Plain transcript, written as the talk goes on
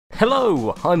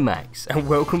Hello, I'm Max, and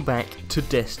welcome back to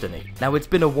Destiny. Now, it's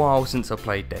been a while since I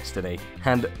played Destiny,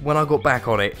 and when I got back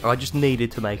on it, I just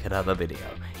needed to make another video.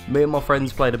 Me and my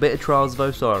friends played a bit of Trials of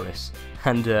Osiris,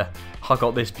 and I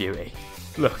got this beauty.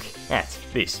 Look at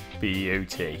this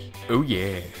beauty. Oh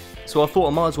yeah. So I thought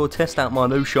I might as well test out my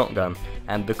new shotgun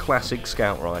and the classic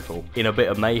scout rifle in a bit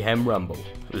of Mayhem Rumble.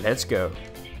 Let's go.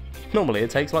 Normally it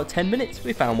takes like 10 minutes,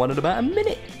 we found one in about a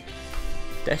minute.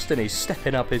 Destiny's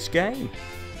stepping up its game.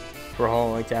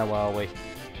 Right, how are we?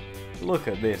 Look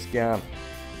at this gun.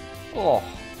 Oh,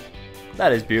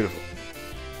 that is beautiful.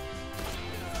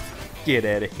 Get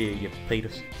out of here, you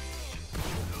fetus.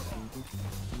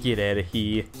 Get out of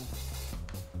here.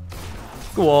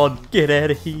 Go on, get out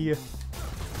of here.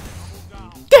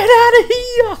 Get out of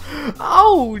here!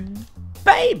 Oh,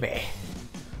 baby.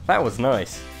 That was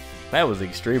nice. That was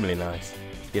extremely nice.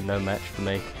 You're no match for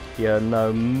me. You're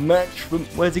no match for...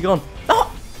 Where's he gone?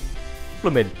 Oh!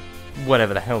 Flimin'.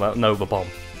 Whatever the hell that Nova Bomb.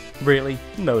 Really?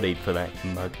 No need for that,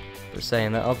 you mug. But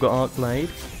saying that, I've got Arc Blade.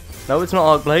 No, it's not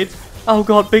Arc Blade. Oh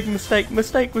god, big mistake.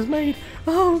 Mistake was made.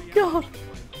 Oh god.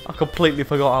 I completely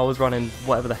forgot I was running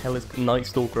whatever the hell is Night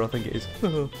Stalker, I think it is.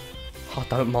 I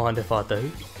don't mind if I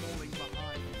do.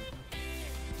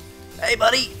 Hey,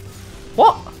 buddy.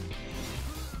 What?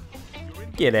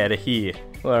 Get out of here.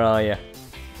 Where are you?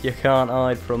 You can't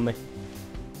hide from me.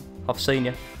 I've seen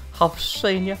you. I've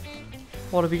seen you.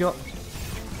 What have you got?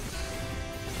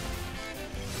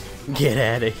 Get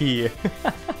out of here.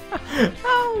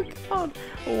 Oh god,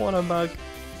 what a mug.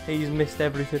 He's missed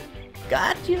everything.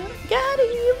 Gotcha, got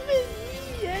him.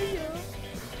 Yeah.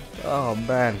 Oh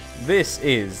man, this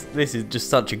is just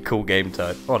such a cool game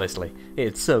type, honestly.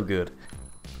 It's so good.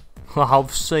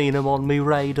 I've seen him on me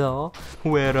radar.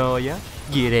 Where are ya?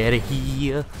 Get out of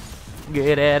here.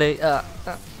 Get out of here.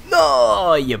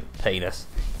 No, you penis.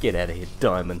 Get out of here,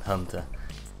 Diamond Hunter.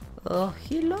 Oh,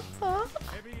 hello.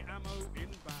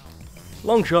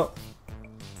 Long shot.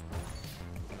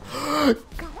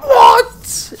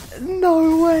 What?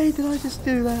 No way did I just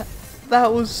do that.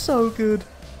 That was so good.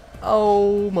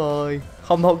 Oh my.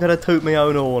 I'm not going to toot my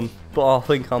own horn, but I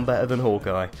think I'm better than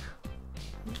Hawkeye.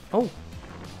 Oh.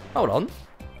 Hold on.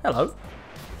 Hello.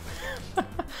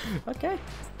 Okay.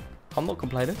 I'm not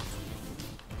complaining.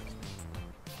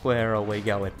 Where are we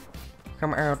going?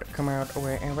 Come out,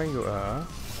 wherever you are.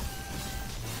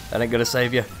 That ain't gonna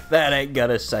save you. That ain't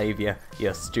gonna save you,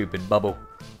 you stupid bubble.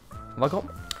 I've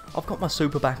got my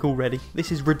super back already. This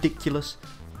is ridiculous.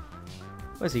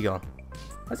 Where's he gone?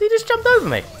 Has he just jumped over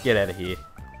me? Get out of here.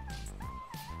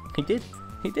 He did.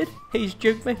 He did. He's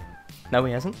juked me. No,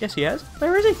 he hasn't. Yes, he has.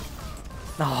 Where is he?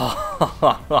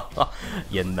 Oh,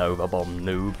 you Nova Bomb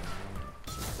noob.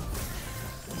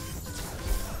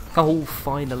 Oh,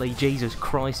 finally. Jesus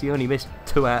Christ, he only missed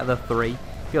 2 out of the 3.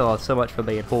 God, so much for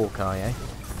being Hawkeye, eh?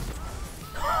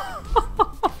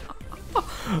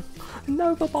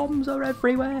 Nova Bombs are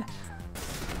everywhere.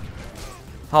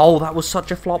 Oh, that was such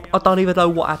a flop. I don't even know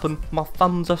what happened. My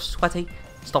thumbs are sweaty.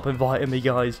 Stop inviting me,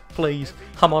 guys. Please.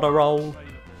 I'm on a roll.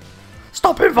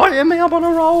 Stop inviting me. I'm on a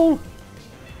roll.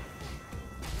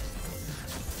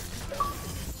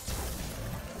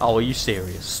 Oh, are you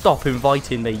serious? Stop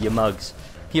inviting me, you mugs.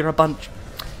 You're a bunch...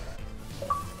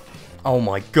 Oh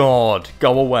my god.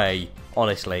 Go away.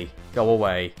 Honestly. Go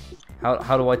away.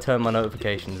 How do I turn my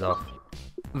notifications off?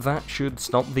 That should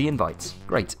stop the invites.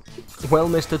 Great. Well,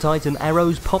 Mr. Titan,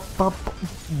 arrows pop up.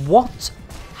 What?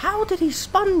 How did he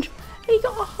sponge? He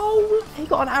got a hole. He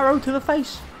got an arrow to the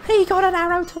face. He got an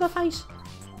arrow to the face.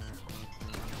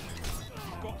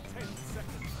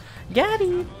 Got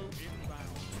him.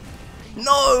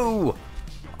 No!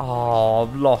 Oh,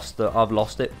 I've lost it. I've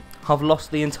lost it. I've lost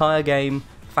the entire game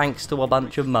thanks to a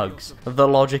bunch of mugs. The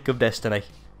logic of Destiny.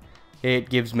 It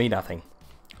gives me nothing.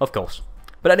 Of course.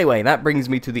 But anyway, that brings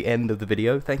me to the end of the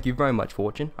video. Thank you very much for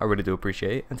watching. I really do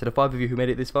appreciate it. And to the 5 of you who made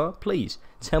it this far, please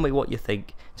tell me what you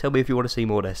think. Tell me if you want to see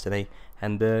more Destiny.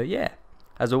 And yeah,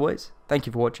 as always, thank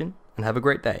you for watching and have a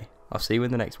great day. I'll see you in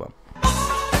the next one.